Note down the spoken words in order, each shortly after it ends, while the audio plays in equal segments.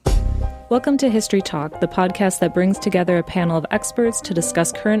Welcome to History Talk, the podcast that brings together a panel of experts to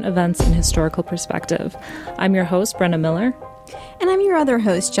discuss current events in historical perspective. I'm your host, Brenna Miller. And I'm your other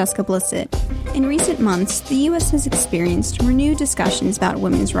host, Jessica Blissett. In recent months, the U.S. has experienced renewed discussions about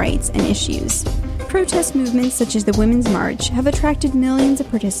women's rights and issues. Protest movements such as the Women's March have attracted millions of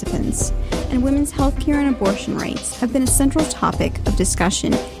participants, and women's health care and abortion rights have been a central topic of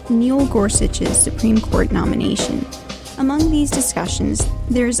discussion in Neil Gorsuch's Supreme Court nomination. Among these discussions,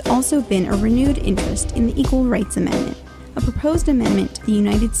 there has also been a renewed interest in the Equal Rights Amendment, a proposed amendment to the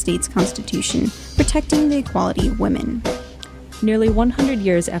United States Constitution protecting the equality of women. Nearly 100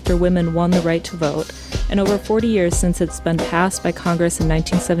 years after women won the right to vote, and over 40 years since it's been passed by Congress in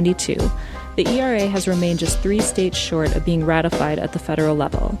 1972, the ERA has remained just 3 states short of being ratified at the federal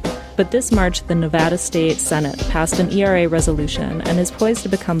level. But this March, the Nevada State Senate passed an ERA resolution and is poised to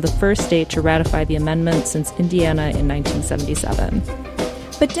become the first state to ratify the amendment since Indiana in 1977.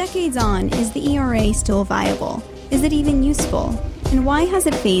 But decades on, is the ERA still viable? Is it even useful? And why has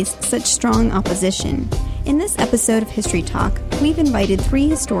it faced such strong opposition? In this episode of History Talk, we've invited 3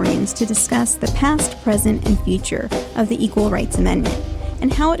 historians to discuss the past, present, and future of the Equal Rights Amendment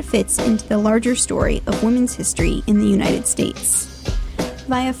and how it fits into the larger story of women's history in the United States.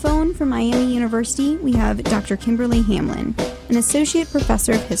 Via phone from Miami University, we have Dr. Kimberly Hamlin, an associate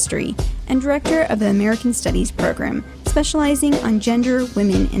professor of history and director of the American Studies program, specializing on gender,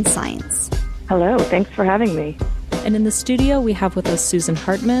 women, and science. Hello, thanks for having me. And in the studio, we have with us Susan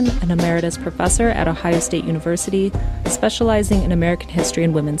Hartman, an emeritus professor at Ohio State University, specializing in American history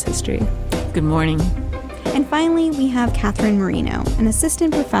and women's history. Good morning. And finally, we have Catherine Marino, an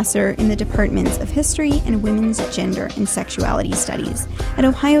assistant professor in the departments of history and women's gender and sexuality studies at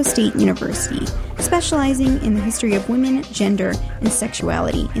Ohio State University, specializing in the history of women, gender, and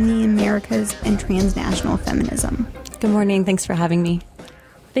sexuality in the Americas and transnational feminism. Good morning. Thanks for having me.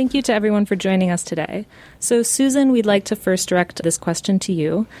 Thank you to everyone for joining us today. So, Susan, we'd like to first direct this question to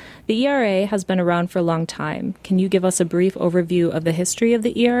you. The ERA has been around for a long time. Can you give us a brief overview of the history of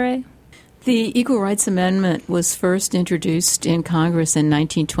the ERA? The Equal Rights Amendment was first introduced in Congress in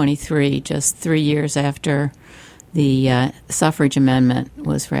 1923, just 3 years after the suffrage amendment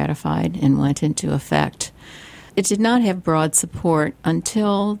was ratified and went into effect. It did not have broad support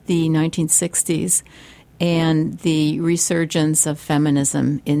until the 1960s and the resurgence of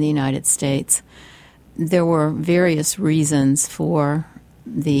feminism in the United States. There were various reasons for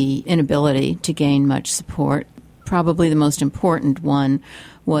the inability to gain much support. Probably the most important one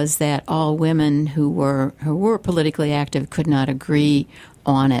was that all women who were politically active could not agree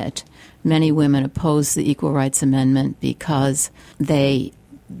on it. Many women opposed the Equal Rights Amendment because they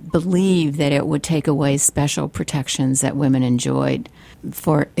believed that it would take away special protections that women enjoyed.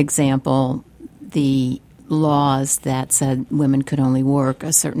 For example, the laws that said women could only work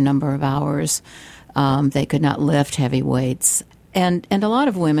a certain number of hours, they could not lift heavy weights. And a lot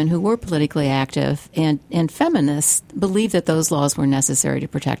of women who were politically active and feminists believed that those laws were necessary to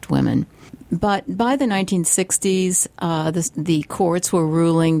protect women. But by the 1960s, the courts were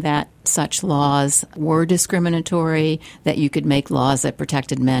ruling that such laws were discriminatory, that you could make laws that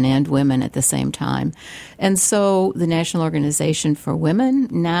protected men and women at the same time. And so the National Organization for Women,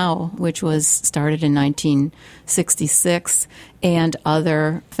 NOW, which was started in 1966, and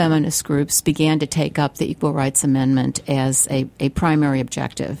other feminist groups began to take up the Equal Rights Amendment as a primary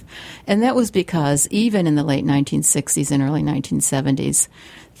objective. And that was because even in the late 1960s and early 1970s,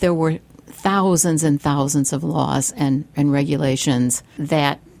 there were thousands and thousands of laws and regulations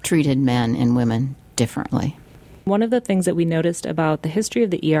that treated men and women differently. One of the things that we noticed about the history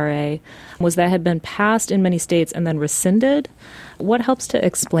of the ERA was that it had been passed in many states and then rescinded. What helps to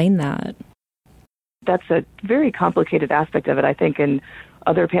explain that? That's a very complicated aspect of it, I think, and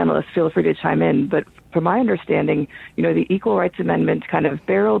other panelists feel free to chime in. But from my understanding, the Equal Rights Amendment kind of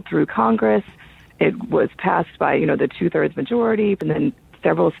barreled through Congress. It was passed by, the 2/3 majority, and then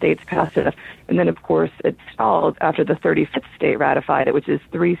several states passed it. And then, of course, it stalled after the 35th state ratified it, which is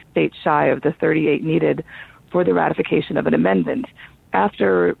 3 states shy of the 38 needed for the ratification of an amendment.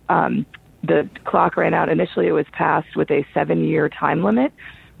 After the clock ran out, initially it was passed with a 7-year time limit,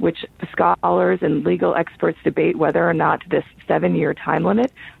 which scholars and legal experts debate whether or not this 7-year time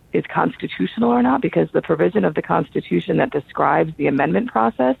limit is constitutional or not, because the provision of the Constitution that describes the amendment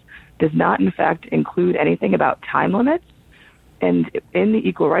process does not, in fact, include anything about time limits. And in the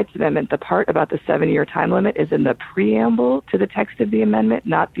Equal Rights Amendment, the part about the 7-year time limit is in the preamble to the text of the amendment,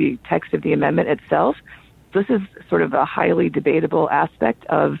 not the text of the amendment itself. This is sort of a highly debatable aspect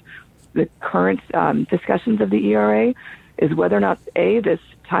of the current discussions of the ERA, is whether or not, A, this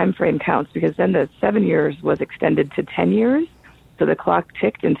time frame counts, because then the 7 years was extended to 10 years. So the clock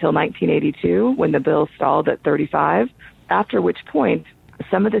ticked until 1982 when the bill stalled at 35, after which point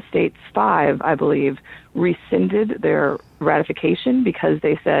some of the states, 5, I believe, rescinded their ratification because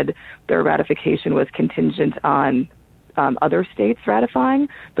they said their ratification was contingent on other states ratifying.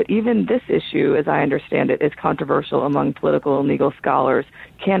 But even this issue, as I understand it, is controversial among political and legal scholars.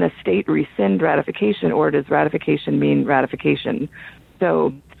 Can a state rescind ratification, or does ratification mean ratification?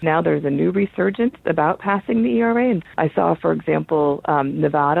 So now there's a new resurgence about passing the ERA. And I saw, for example,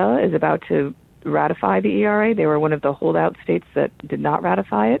 Nevada is about to ratify the ERA. They were one of the holdout states that did not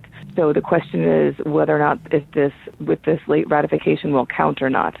ratify it. So the question is whether or not with this late ratification will count or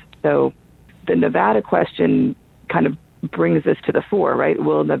not. So the Nevada question kind of brings this to the fore, right?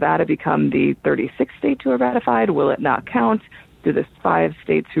 Will Nevada become the 36th state to have ratified? Will it not count? Do the 5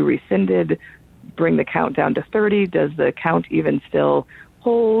 states who rescinded bring the count down to 30? Does the count even still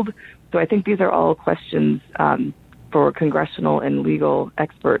hold? So I think these are all questions for congressional and legal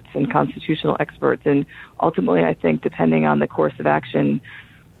experts and constitutional experts. And ultimately, I think depending on the course of action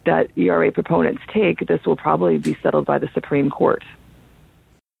that ERA proponents take, this will probably be settled by the Supreme Court.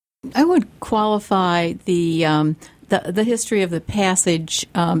 I would qualify the history of the passage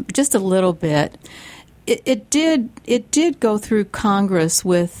just a little bit. It did go through Congress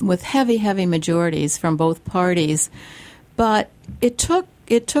with heavy majorities from both parties, but it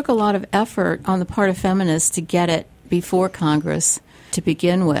took a lot of effort on the part of feminists to get it before Congress to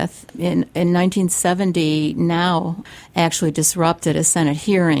begin with. In 1970, Now actually disrupted a Senate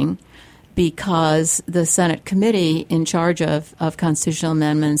hearing because the Senate committee in charge of constitutional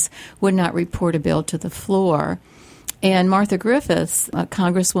amendments would not report a bill to the floor. And Martha Griffiths, a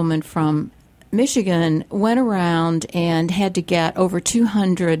congresswoman from Michigan, went around and had to get over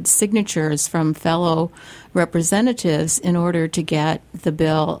 200 signatures from fellow representatives in order to get the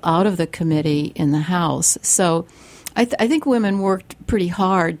bill out of the committee in the House. So I think women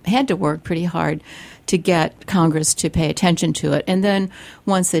had to work pretty hard to get Congress to pay attention to it. And then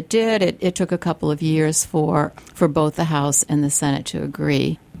once it did, it took a couple of years for both the House and the Senate to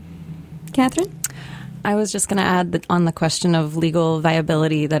agree. Catherine? I was just going to add that on the question of legal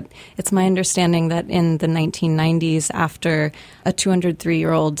viability, that it's my understanding that in the 1990s, after a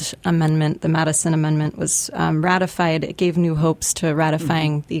 203-year-old amendment, the Madison Amendment, was ratified, it gave new hopes to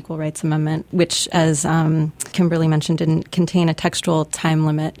ratifying the Equal Rights Amendment, which, as Kimberly mentioned, didn't contain a textual time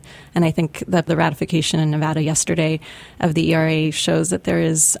limit. And I think that the ratification in Nevada yesterday of the ERA shows that there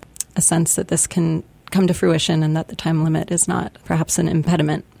is a sense that this can come to fruition and that the time limit is not perhaps an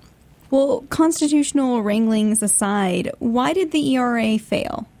impediment. Well, constitutional wranglings aside, why did the ERA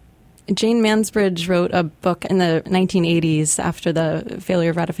fail? Jane Mansbridge wrote a book in the 1980s after the failure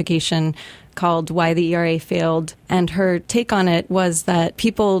of ratification called Why the ERA Failed. And her take on it was that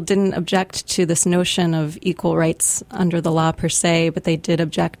people didn't object to this notion of equal rights under the law per se, but they did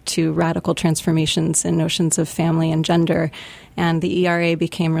object to radical transformations in notions of family and gender. And the ERA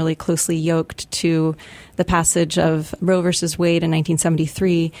became really closely yoked to the passage of Roe versus Wade in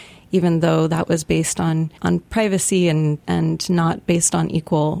 1973, even though that was based on privacy and not based on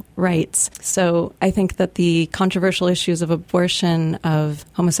equal rights. So I think that the controversial issues of abortion, of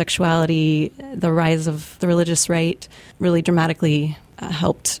homosexuality, the rise of the religious right really dramatically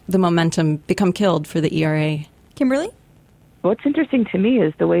helped the momentum become killed for the ERA. Kimberly? What's interesting to me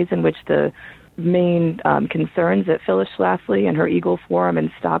is the ways in which the main concerns that Phyllis Schlafly and her Eagle Forum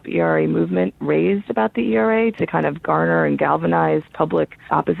and Stop ERA movement raised about the ERA to kind of garner and galvanize public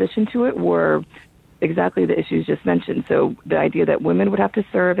opposition to it were exactly the issues just mentioned. So the idea that women would have to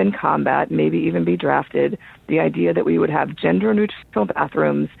serve in combat, maybe even be drafted, the idea that we would have gender-neutral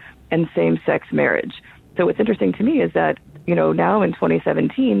bathrooms and same-sex marriage. So what's interesting to me is that, now in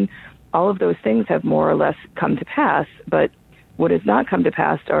 2017, all of those things have more or less come to pass, but what has not come to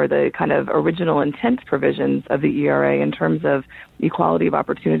pass are the kind of original intent provisions of the ERA in terms of equality of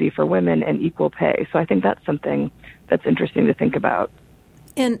opportunity for women and equal pay. So I think that's something that's interesting to think about.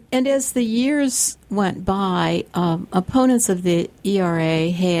 And as the years went by, opponents of the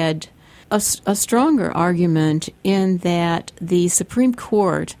ERA had a stronger argument in that the Supreme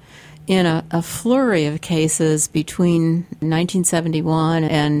Court, in a flurry of cases between 1971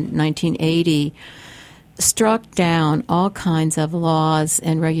 and 1980, struck down all kinds of laws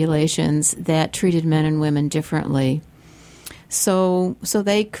and regulations that treated men and women differently. So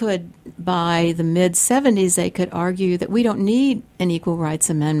they could, by the mid-'70s, they could argue that we don't need an Equal Rights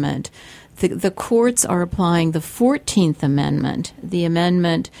Amendment. The courts are applying the 14th Amendment, the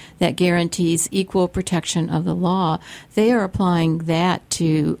amendment that guarantees equal protection of the law. They are applying that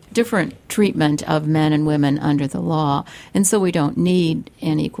to different treatment of men and women under the law, and so we don't need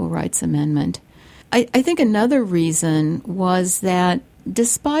an Equal Rights Amendment. I think another reason was that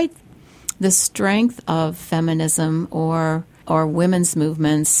despite the strength of feminism or women's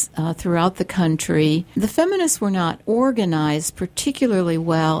movements throughout the country, the feminists were not organized particularly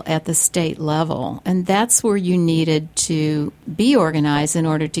well at the state level. And that's where you needed to be organized in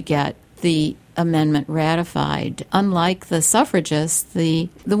order to get the amendment ratified. Unlike the suffragists, the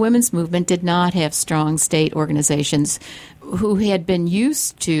women's movement did not have strong state organizations who had been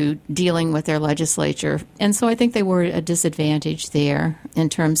used to dealing with their legislature. And so I think they were at a disadvantage there in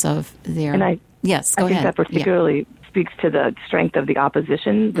terms of their... Yes, go ahead. I think that particularly speaks to the strength of the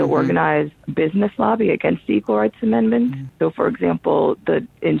opposition, the organized business lobby against the Equal Rights Amendment. So, for example, the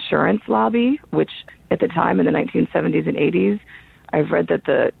insurance lobby, which at the time in the 1970s and 80s, I've read that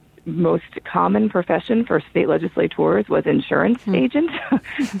the most common profession for state legislators was insurance agent.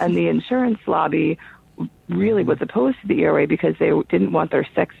 And the insurance lobby really was opposed to the ERA because they didn't want their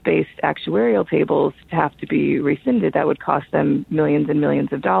sex-based actuarial tables to have to be rescinded. That would cost them millions and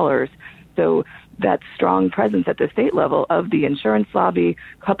millions of dollars. So that strong presence at the state level of the insurance lobby,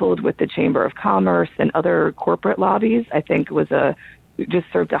 coupled with the Chamber of Commerce and other corporate lobbies, I think just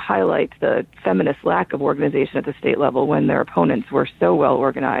served to highlight the feminist lack of organization at the state level when their opponents were so well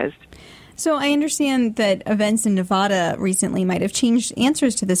organized. So I understand that events in Nevada recently might have changed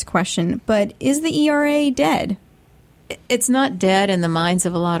answers to this question, but is the ERA dead? It's not dead in the minds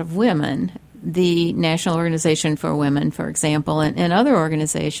of a lot of women. The National Organization for Women, for example, and other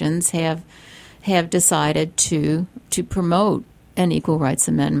organizations have decided to promote an equal rights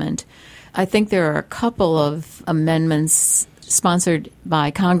amendment. I think there are a couple of amendments sponsored by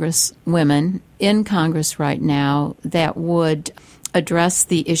Congresswomen in Congress right now that would address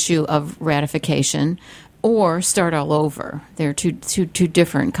the issue of ratification or start all over. There are two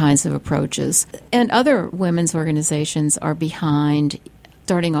different kinds of approaches. And other women's organizations are behind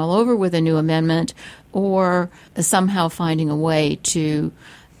starting all over with a new amendment or somehow finding a way to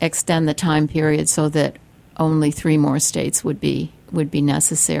extend the time period so that only 3 more states would be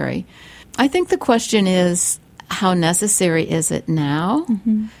necessary. I think the question is, how necessary is it now?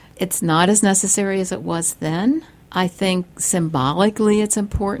 Mm-hmm. It's not as necessary as it was then. I think symbolically it's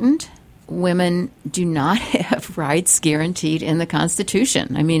important. Women do not have rights guaranteed in the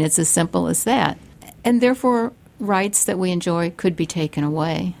Constitution. I mean, it's as simple as that. And therefore, rights that we enjoy could be taken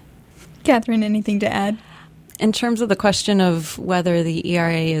away. Catherine, anything to add? In terms of the question of whether the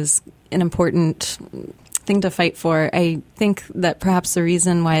ERA is an important thing to fight for, I think that perhaps the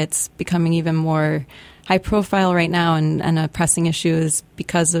reason why it's becoming even more high profile right now and a pressing issue is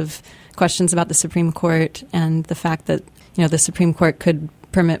because of questions about the Supreme Court and the fact that, the Supreme Court could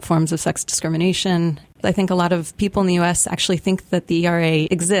permit forms of sex discrimination. I think a lot of people in the U.S. actually think that the ERA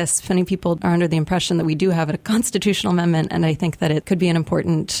exists. Many people are under the impression that we do have a constitutional amendment, and I think that it could be an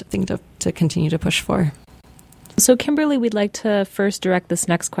important thing to continue to push for. So, Kimberly, we'd like to first direct this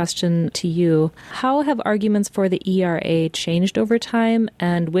next question to you. How have arguments for the ERA changed over time,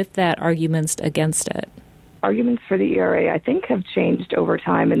 and with that, arguments against it? Arguments for the ERA, I think, have changed over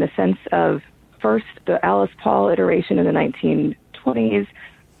time in the sense of, first, the Alice Paul iteration in the 1920s.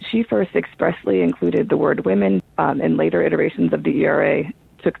 She first expressly included the word women. In later iterations of the ERA,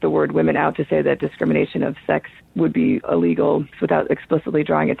 took the word women out to say that discrimination of sex would be illegal without explicitly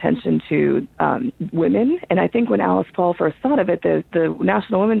drawing attention to women. And I think when Alice Paul first thought of it, the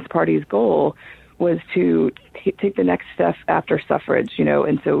National Women's Party's goal was to take the next step after suffrage,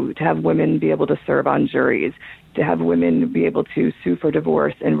 and so to have women be able to serve on juries, to have women be able to sue for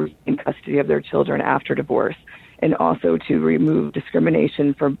divorce and retain custody of their children after divorce, and also to remove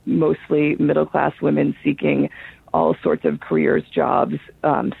discrimination for mostly middle-class women seeking all sorts of careers, jobs,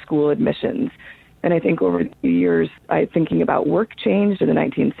 school admissions. And I think over the years, thinking about work changed in the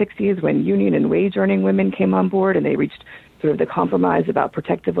 1960s when union and wage-earning women came on board and they reached sort of the compromise about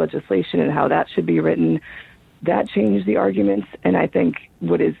protective legislation and how that should be written. That changed the arguments. And I think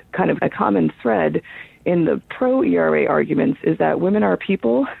what is kind of a common thread in the pro-ERA arguments is that women are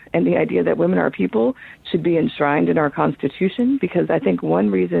people, and the idea that women are people should be enshrined in our Constitution, because I think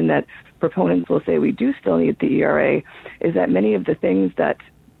one reason that proponents will say we do still need the ERA is that many of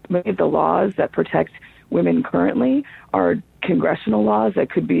the laws that protect women currently are congressional laws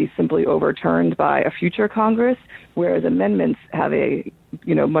that could be simply overturned by a future Congress, whereas amendments have a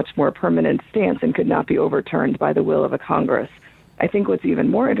much more permanent stance and could not be overturned by the will of a Congress. I think what's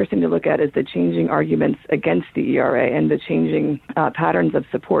even more interesting to look at is the changing arguments against the ERA and the changing patterns of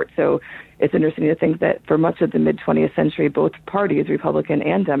support. So it's interesting to think that for much of the mid-20th century, both parties, Republican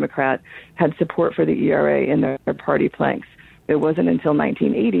and Democrat, had support for the ERA in their party planks. It wasn't until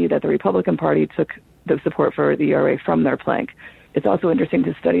 1980 that the Republican Party took the support for the ERA from their plank. It's also interesting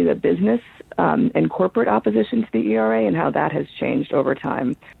to study the business and corporate opposition to the ERA and how that has changed over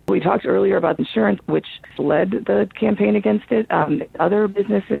time. We talked earlier about insurance, which led the campaign against it. Other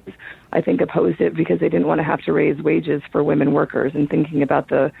businesses, I think, opposed it because they didn't want to have to raise wages for women workers, and thinking about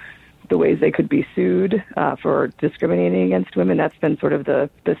the ways they could be sued for discriminating against women. That's been sort of the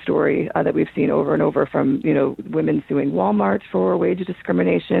story that we've seen over and over, from, women suing Walmart for wage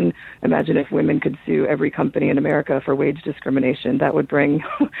discrimination. Imagine if women could sue every company in America for wage discrimination. That would bring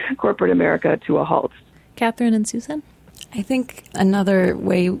corporate America to a halt. Catherine and Susan? I think another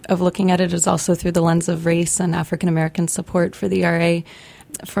way of looking at it is also through the lens of race and African American support for the ERA.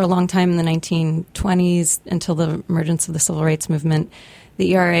 For a long time in the 1920s, until the emergence of the Civil Rights Movement,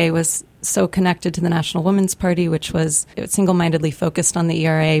 the ERA was so connected to the National Women's Party, which was single-mindedly focused on the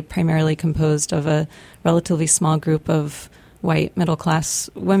ERA, primarily composed of a relatively small group of white middle-class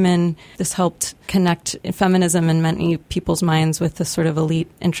women. This helped connect feminism in many people's minds with the sort of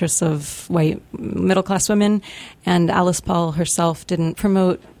elite interests of white middle-class women. And Alice Paul herself didn't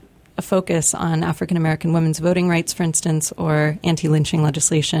promote a focus on African-American women's voting rights, for instance, or anti-lynching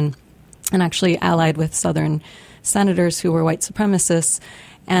legislation, and actually allied with Southern senators who were white supremacists.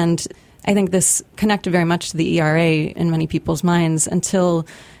 And I think this connected very much to the ERA in many people's minds until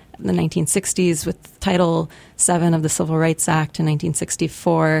the 1960s with Title VII of the Civil Rights Act in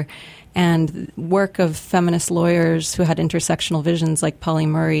 1964, and work of feminist lawyers who had intersectional visions like Polly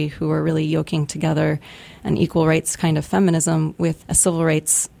Murray, who were really yoking together an equal rights kind of feminism with a civil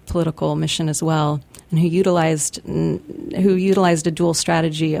rights political mission as well, and who utilized a dual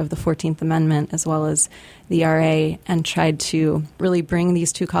strategy of the 14th Amendment as well as the ERA, and tried to really bring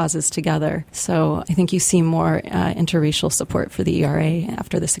these two causes together. So I think you see more interracial support for the ERA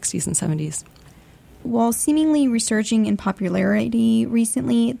after the 60s and 70s. While seemingly resurging in popularity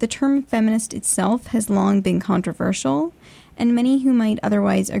recently, the term feminist itself has long been controversial, and many who might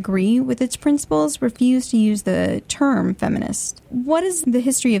otherwise agree with its principles refuse to use the term feminist. What is the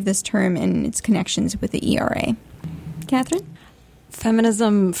history of this term and its connections with the ERA? Catherine?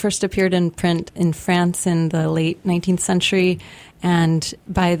 Feminism first appeared in print in France in the late 19th century, and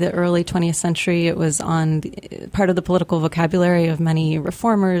by the early 20th century it was on part of the political vocabulary of many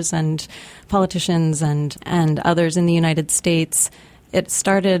reformers and politicians and others in the United States. It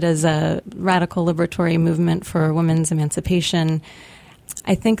started as a radical liberatory movement for women's emancipation.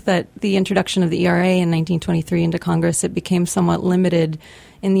 I think that the introduction of the ERA in 1923 into Congress, it became somewhat limited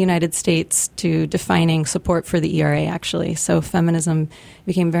in the United States to defining support for the ERA, actually. So feminism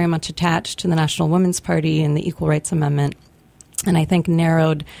became very much attached to the National Women's Party and the Equal Rights Amendment, and I think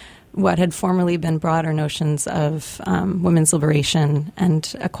narrowed what had formerly been broader notions of women's liberation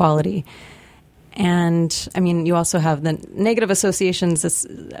and equality. And, I mean, you also have the negative associations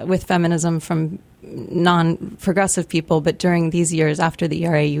with feminism from non-progressive people, but during these years after the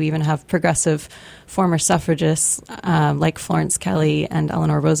ERA, you even have progressive former suffragists like Florence Kelley and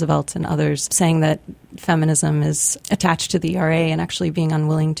Eleanor Roosevelt and others saying that feminism is attached to the ERA and actually being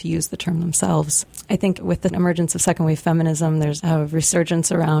unwilling to use the term themselves. I think with the emergence of second-wave feminism, there's a resurgence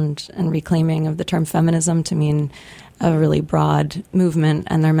around and reclaiming of the term feminism to mean a really broad movement,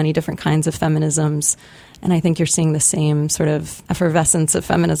 and there are many different kinds of feminisms, and I think you're seeing the same sort of effervescence of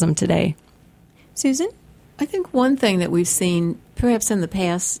feminism today. Susan? I think one thing that we've seen perhaps in the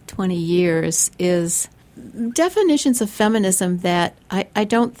past 20 years is definitions of feminism that I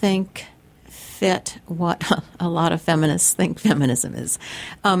don't think fit what a lot of feminists think feminism is.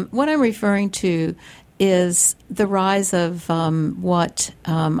 What I'm referring to is the rise of what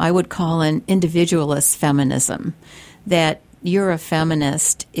I would call an individualist feminism, that you're a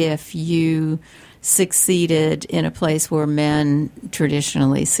feminist if you succeeded in a place where men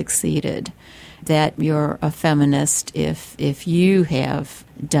traditionally succeeded, that you're a feminist if you have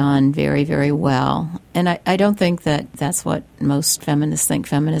done very, very well. And I don't think that that's what most feminists think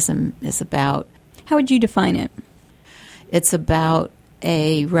feminism is about. How would you define it? It's about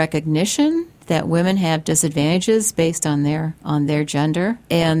a recognition that women have disadvantages based on their gender,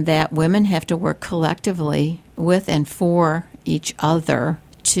 and that women have to work collectively with and for each other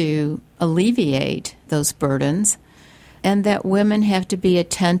to alleviate those burdens, and that women have to be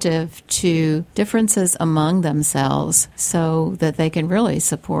attentive to differences among themselves so that they can really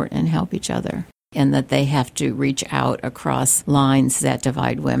support and help each other, and that they have to reach out across lines that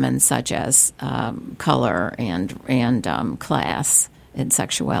divide women, such as color and class and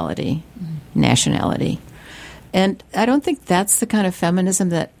sexuality, nationality. And I don't think that's the kind of feminism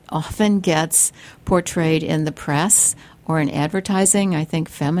that often gets portrayed in the press or in advertising. I think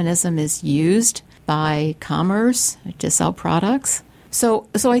feminism is used by commerce to sell products. So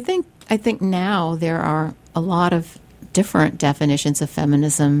I think now there are a lot of different definitions of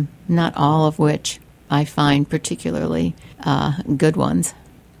feminism, not all of which I find particularly good ones.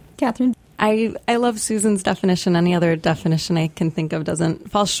 Catherine? I love Susan's definition. Any other definition I can think of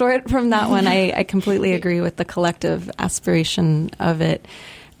doesn't fall short from that one. I completely agree with the collective aspiration of it.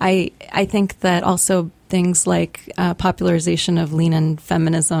 I think that also things like popularization of lean-in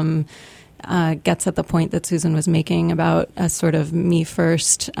feminism gets at the point that Susan was making about a sort of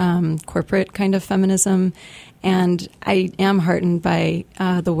me-first corporate kind of feminism. And I am heartened by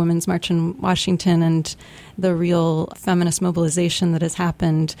the Women's March in Washington and the real feminist mobilization that has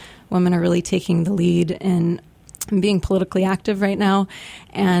happened. Women are really taking the lead in being politically active right now.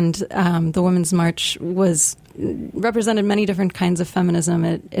 And the Women's March represented many different kinds of feminism.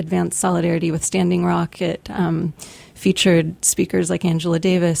 It advanced solidarity with Standing Rock. It featured speakers like Angela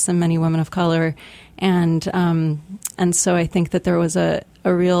Davis and many women of color. And so I think that there was a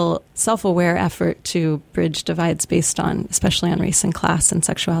real self-aware effort to bridge divides based on, especially on race and class and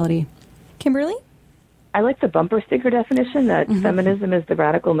sexuality. Kimberly? I like the bumper sticker definition that feminism is the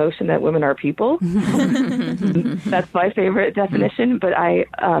radical notion that women are people. That's my favorite definition. But I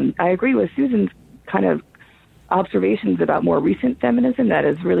agree with Susan's kind of observations about more recent feminism that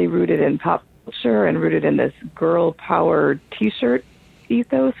is really rooted in pop culture and rooted in this girl power T-shirt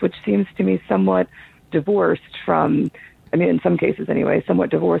ethos, which seems to me somewhat divorced from, I mean, in some cases anyway, somewhat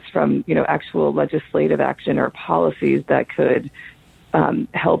divorced from, actual legislative action or policies that could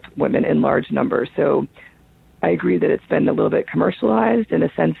help women in large numbers. So I agree that it's been a little bit commercialized in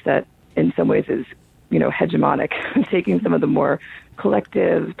a sense that in some ways is, hegemonic, taking some of the more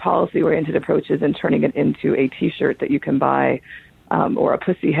collective policy-oriented approaches and turning it into a T-shirt that you can buy or a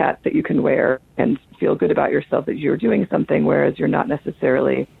pussy hat that you can wear and feel good about yourself that you're doing something, whereas you're not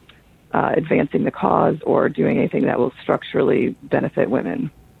necessarily advancing the cause or doing anything that will structurally benefit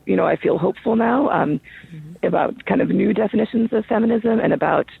women. I feel hopeful now about kind of new definitions of feminism and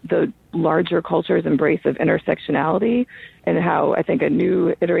about the larger culture's embrace of intersectionality and how I think a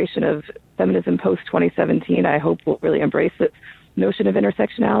new iteration of feminism post-2017, I hope will really embrace this notion of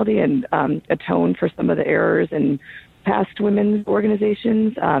intersectionality and atone for some of the errors in past women's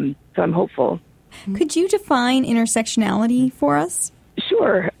organizations. So I'm hopeful. Could you define intersectionality for us?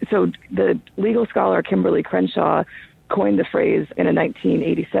 Sure. So the legal scholar Kimberly Crenshaw coined the phrase in a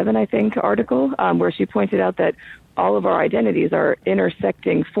 1987, I think, article where she pointed out that all of our identities are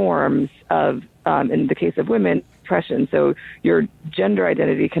intersecting forms of, in the case of women, oppression. So your gender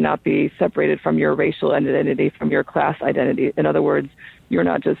identity cannot be separated from your racial identity, from your class identity. In other words, you're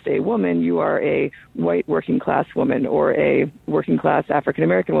not just a woman, you are a white working class woman or a working class African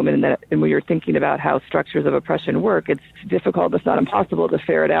American woman. And when you're thinking about how structures of oppression work, it's difficult, it's not impossible to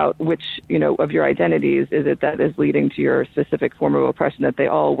ferret out which, of your identities is it that is leading to your specific form of oppression, that they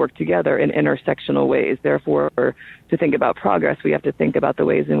all work together in intersectional ways. Therefore, to think about progress, we have to think about the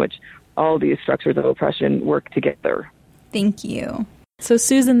ways in which all these structures of oppression work together. Thank you. So,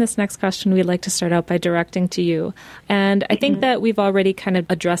 Susan, this next question we'd like to start out by directing to you. And I think that we've already kind of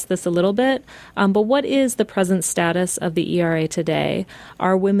addressed this a little bit, but what is the present status of the ERA today?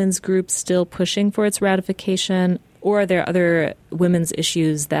 Are women's groups still pushing for its ratification, or are there other women's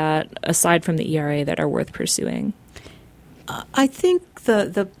issues that, aside from the ERA, that are worth pursuing? I think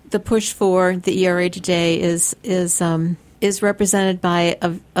the push for the ERA today is represented by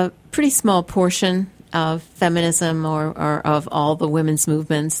a pretty small portion of feminism or of all the women's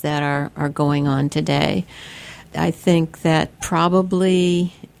movements that are going on today. I think that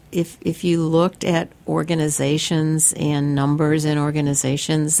probably if you looked at organizations and numbers in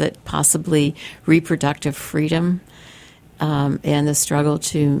organizations, that possibly reproductive freedom and the struggle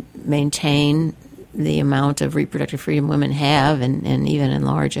to maintain the amount of reproductive freedom women have and even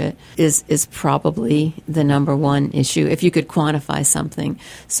enlarge it is probably the number one issue, if you could quantify something.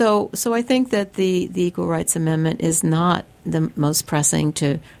 So I think that the Equal Rights Amendment is not the most pressing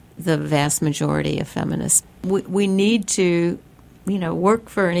to the vast majority of feminists. We need to, work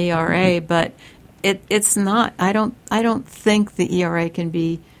for an ERA, but it's not. I don't think the ERA can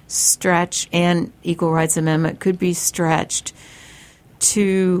be stretched, and Equal Rights Amendment could be stretched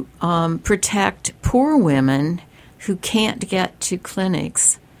to protect poor women who can't get to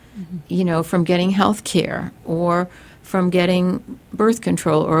clinics, from getting health care or from getting birth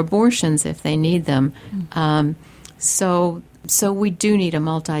control or abortions if they need them. So we do need a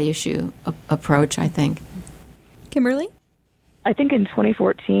multi-issue approach, I think. Kimberly? I think in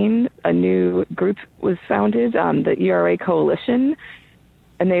 2014, a new group was founded, the ERA Coalition,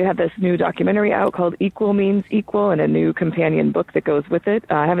 and they have this new documentary out called Equal Means Equal and a new companion book that goes with it.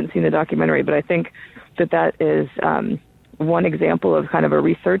 I haven't seen the documentary, but I think that is one example of kind of a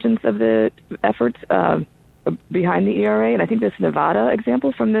resurgence of the efforts behind the ERA. And I think this Nevada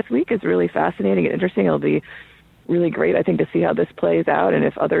example from this week is really fascinating and interesting. It'll be really great, I think, to see how this plays out and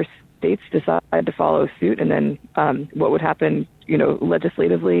if other states decide to follow suit, and then what would happen,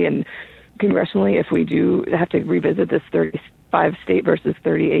 legislatively and congressionally if we do have to revisit this 35 state versus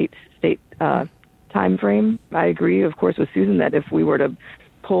 38 state time frame. I agree, of course, with Susan that if we were to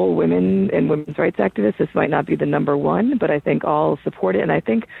poll women and women's rights activists, this might not be the number one, but I think all support it. And I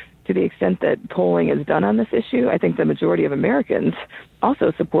think to the extent that polling is done on this issue, I think the majority of Americans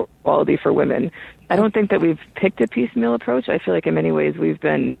also support equality for women. I don't think that we've picked a piecemeal approach. I feel like in many ways we've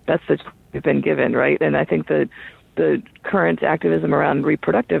been given, right? And I think that the current activism around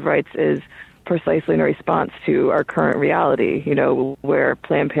reproductive rights is precisely in response to our current reality, where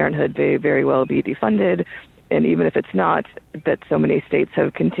Planned Parenthood may very well be defunded. And even if it's not, that so many states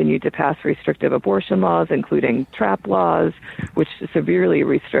have continued to pass restrictive abortion laws, including TRAP laws, which severely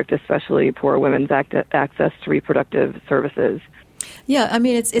restrict especially poor women's access to reproductive services. Yeah, I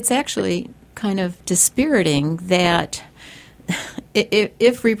mean, it's actually kind of dispiriting that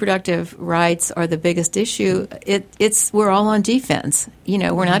if reproductive rights are the biggest issue, we're all on defense.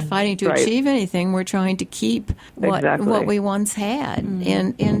 We're not fighting to achieve anything. We're trying to keep what we once had,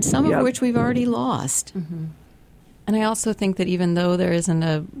 and some of which we've already lost. Mm-hmm. And I also think that even though there isn't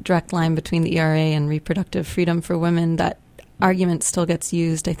a direct line between the ERA and reproductive freedom for women, that argument still gets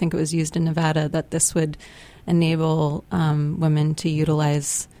used. I think it was used in Nevada that this would enable women to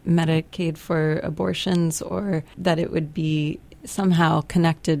utilize Medicaid for abortions, or that it would be somehow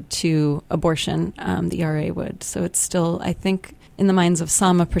connected to abortion, the ERA would. So it's still, I think, in the minds of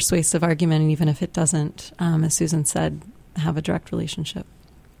some, a persuasive argument, and even if it doesn't, as Susan said, have a direct relationship.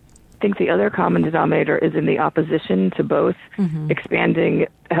 I think the other common denominator is in the opposition to both expanding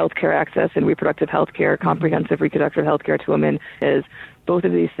healthcare access and reproductive healthcare, comprehensive reproductive healthcare to women, is both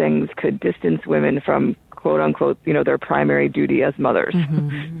of these things could distance women from, quote unquote, their primary duty as mothers.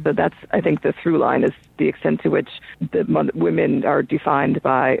 Mm-hmm. So that's, I think, the through line is the extent to which women are defined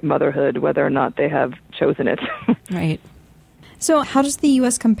by motherhood, whether or not they have chosen it. Right. So how does the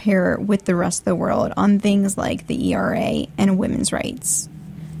U.S. compare with the rest of the world on things like the ERA and women's rights?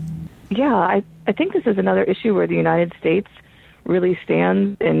 Yeah, I think this is another issue where the United States really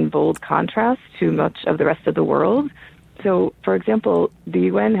stands in bold contrast to much of the rest of the world. So, for example, the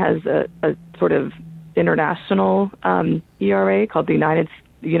UN has a sort of international ERA called the United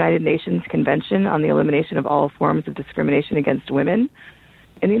Nations Convention on the Elimination of All Forms of Discrimination Against Women.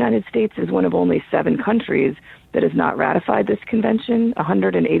 And the United States is one of only 7 countries that has not ratified this convention.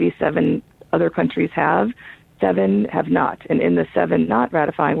 187 other countries have. 7 have not. And in the 7 not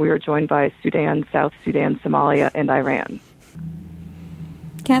ratifying, we are joined by Sudan, South Sudan, Somalia, and Iran.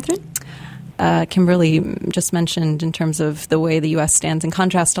 Catherine? Kimberly just mentioned in terms of the way the U.S. stands in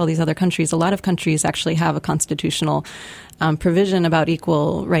contrast to all these other countries, a lot of countries actually have a constitutional provision about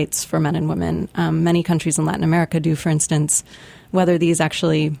equal rights for men and women. Many countries in Latin America do, for instance. Whether these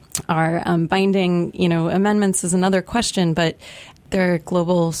actually are binding, amendments is another question, but there are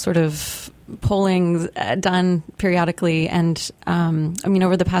global sort of polling done periodically. And,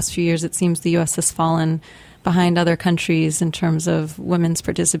 over the past few years, it seems the U.S. has fallen behind other countries in terms of women's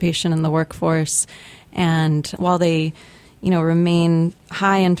participation in the workforce. And while they, remain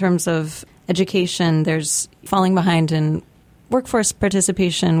high in terms of education, there's falling behind in workforce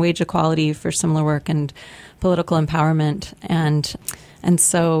participation, wage equality for similar work, and political empowerment. And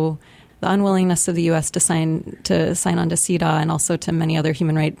so the unwillingness of the U.S. to sign on to CEDAW and also to many other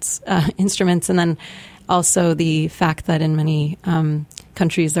human rights instruments, and then also the fact that in many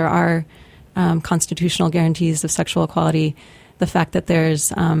countries there are constitutional guarantees of sexual equality, the fact that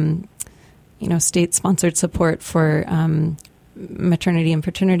there's state-sponsored support for maternity and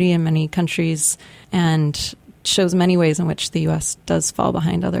paternity in many countries, and shows many ways in which the U.S. does fall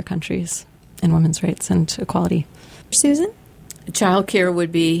behind other countries in women's rights and equality. Susan? Child care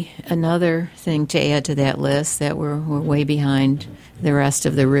would be another thing to add to that list, that we're way behind the rest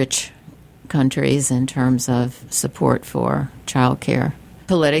of the rich countries in terms of support for child care.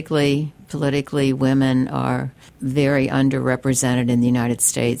 Politically, women are very underrepresented in the United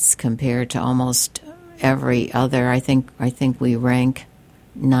States compared to almost every other. I think we rank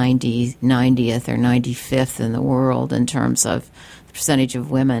 90th or 95th in the world in terms of the percentage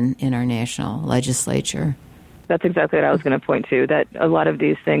of women in our national legislature. That's exactly what I was going to point to, that a lot of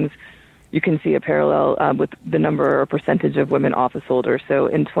these things, you can see a parallel with the number or percentage of women office holders. So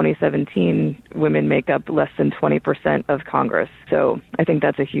in 2017, women make up less than 20% of Congress. So I think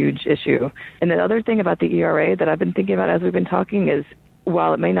that's a huge issue. And the other thing about the ERA that I've been thinking about as we've been talking is,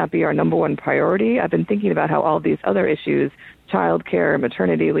 while it may not be our number one priority, I've been thinking about how all these other issues, child care,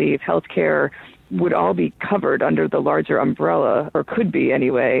 maternity leave, health care, would all be covered under the larger umbrella, or could be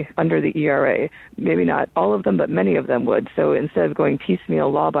anyway, under the ERA. Maybe not all of them, but many of them would. So instead of going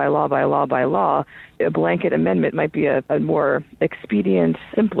piecemeal law by law by law by law, a blanket amendment might be a more expedient,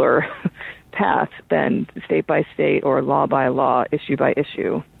 simpler path than state by state or law by law, issue by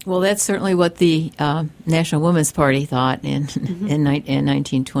issue. Well, that's certainly what the National Women's Party thought in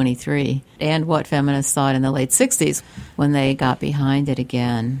 1923, and what feminists thought in the late 60s when they got behind it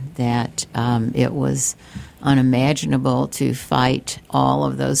again, that it was unimaginable to fight all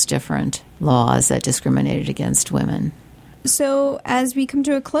of those different laws that discriminated against women. So as we come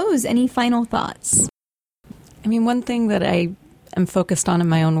to a close, any final thoughts? I mean, one thing that I am focused on in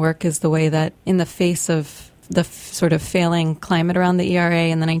my own work is the way that in the face of the sort of failing climate around the ERA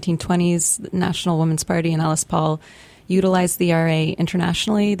in the 1920s, the National Women's Party and Alice Paul utilized the ERA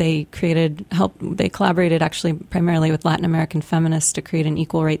internationally. They collaborated actually primarily with Latin American feminists to create an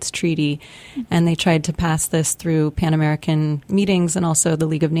equal rights treaty, and they tried to pass this through Pan-American meetings and also the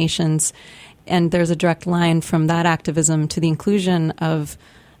League of Nations. And there's a direct line from that activism to the inclusion of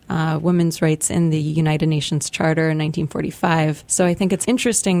women's rights in the United Nations Charter in 1945. So I think it's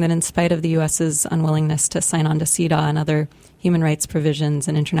interesting that in spite of the U.S.'s unwillingness to sign on to CEDAW and other human rights provisions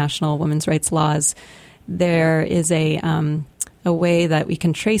and international women's rights laws, there is a way that we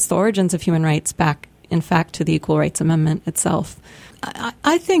can trace the origins of human rights back, in fact, to the Equal Rights Amendment itself.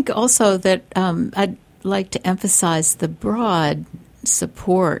 I think also that I'd like to emphasize the broad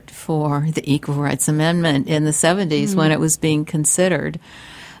support for the Equal Rights Amendment in the 70s when it was being considered.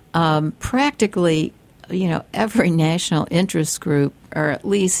 Practically, every national interest group, or at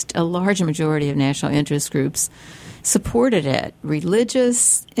least a large majority of national interest groups, supported it.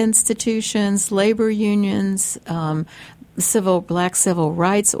 Religious institutions, labor unions, black civil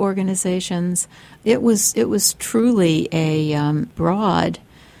rights organizations. It was truly a broad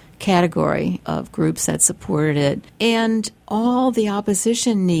category of groups that supported it. And all the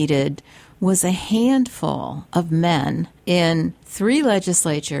opposition needed was a handful of men in 3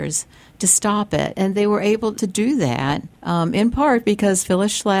 legislatures to stop it. And they were able to do that in part because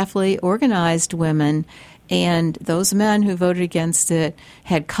Phyllis Schlafly organized women, and those men who voted against it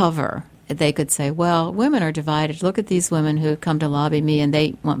had cover. They could say, well, women are divided. Look at these women who come to lobby me, and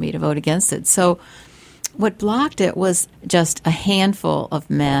they want me to vote against it. So what blocked it was just a handful of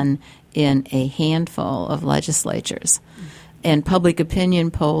men in a handful of legislatures. And public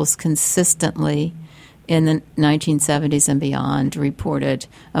opinion polls consistently in the 1970s and beyond reported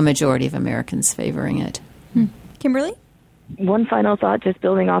a majority of Americans favoring it. Kimberly? One final thought, just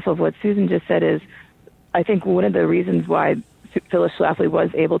building off of what Susan just said, is I think one of the reasons why Phyllis Schlafly was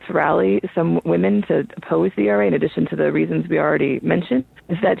able to rally some women to oppose the ERA, in addition to the reasons we already mentioned,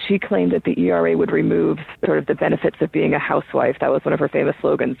 is that she claimed that the ERA would remove sort of the benefits of being a housewife. That was one of her famous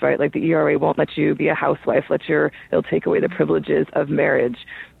slogans, right? Like, the ERA won't let you be a housewife, it'll take away the privileges of marriage.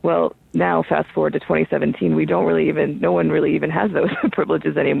 Well, now fast forward to 2017, no one really even has those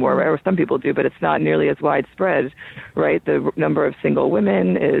privileges anymore, right? Or some people do, but it's not nearly as widespread, right? The number of single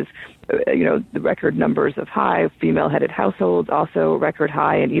women is, the record numbers of high. Female-headed households also record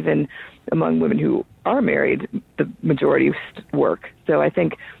high, and even among women who are married, the majority work. So I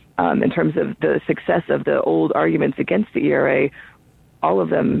think in terms of the success of the old arguments against the ERA, all of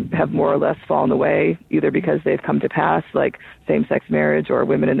them have more or less fallen away, either because they've come to pass, like same-sex marriage or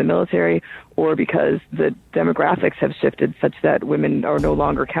women in the military, or because the demographics have shifted such that women are no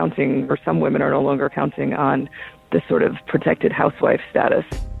longer counting, or some women are no longer counting on this sort of protected housewife status.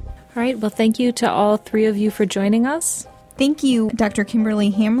 All right. Well, thank you to all 3 of you for joining us. Thank you, Dr. Kimberly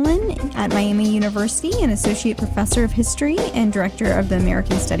Hamlin at Miami University, an associate professor of history and director of the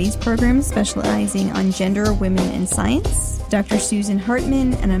American Studies program specializing on gender, women, and science. Dr. Susan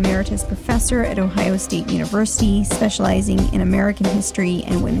Hartman, an emeritus professor at Ohio State University, specializing in American history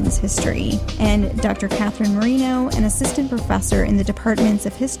and women's history. And Dr. Catherine Marino, an assistant professor in the departments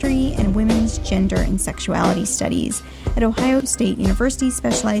of history and women's, gender, and sexuality studies at Ohio State University,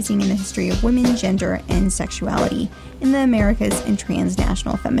 specializing in the history of women, gender, and sexuality in the Americas and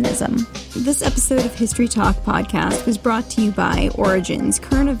transnational feminism. This episode of History Talk podcast was brought to you by Origins,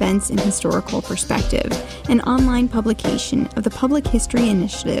 Current Events in Historical Perspective, an online publication of the Public History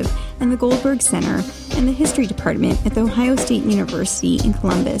Initiative and the Goldberg Center and the History Department at The Ohio State University in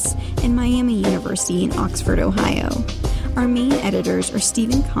Columbus and Miami University in Oxford, Ohio. Our main editors are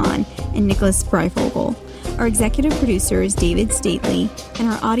Stephen Kahn and Nicholas Breifogel. Our executive producer is David Stately, and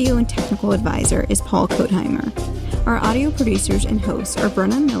our audio and technical advisor is Paul Kotheimer. Our audio producers and hosts are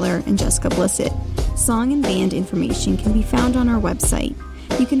Brenna Miller and Jessica Blissett. Song and band information can be found on our website.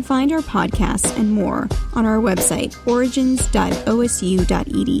 You can find our podcasts and more on our website,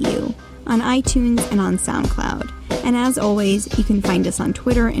 origins.osu.edu. on iTunes, and on SoundCloud. And as always, you can find us on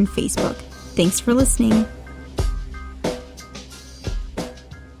Twitter and Facebook. Thanks for listening.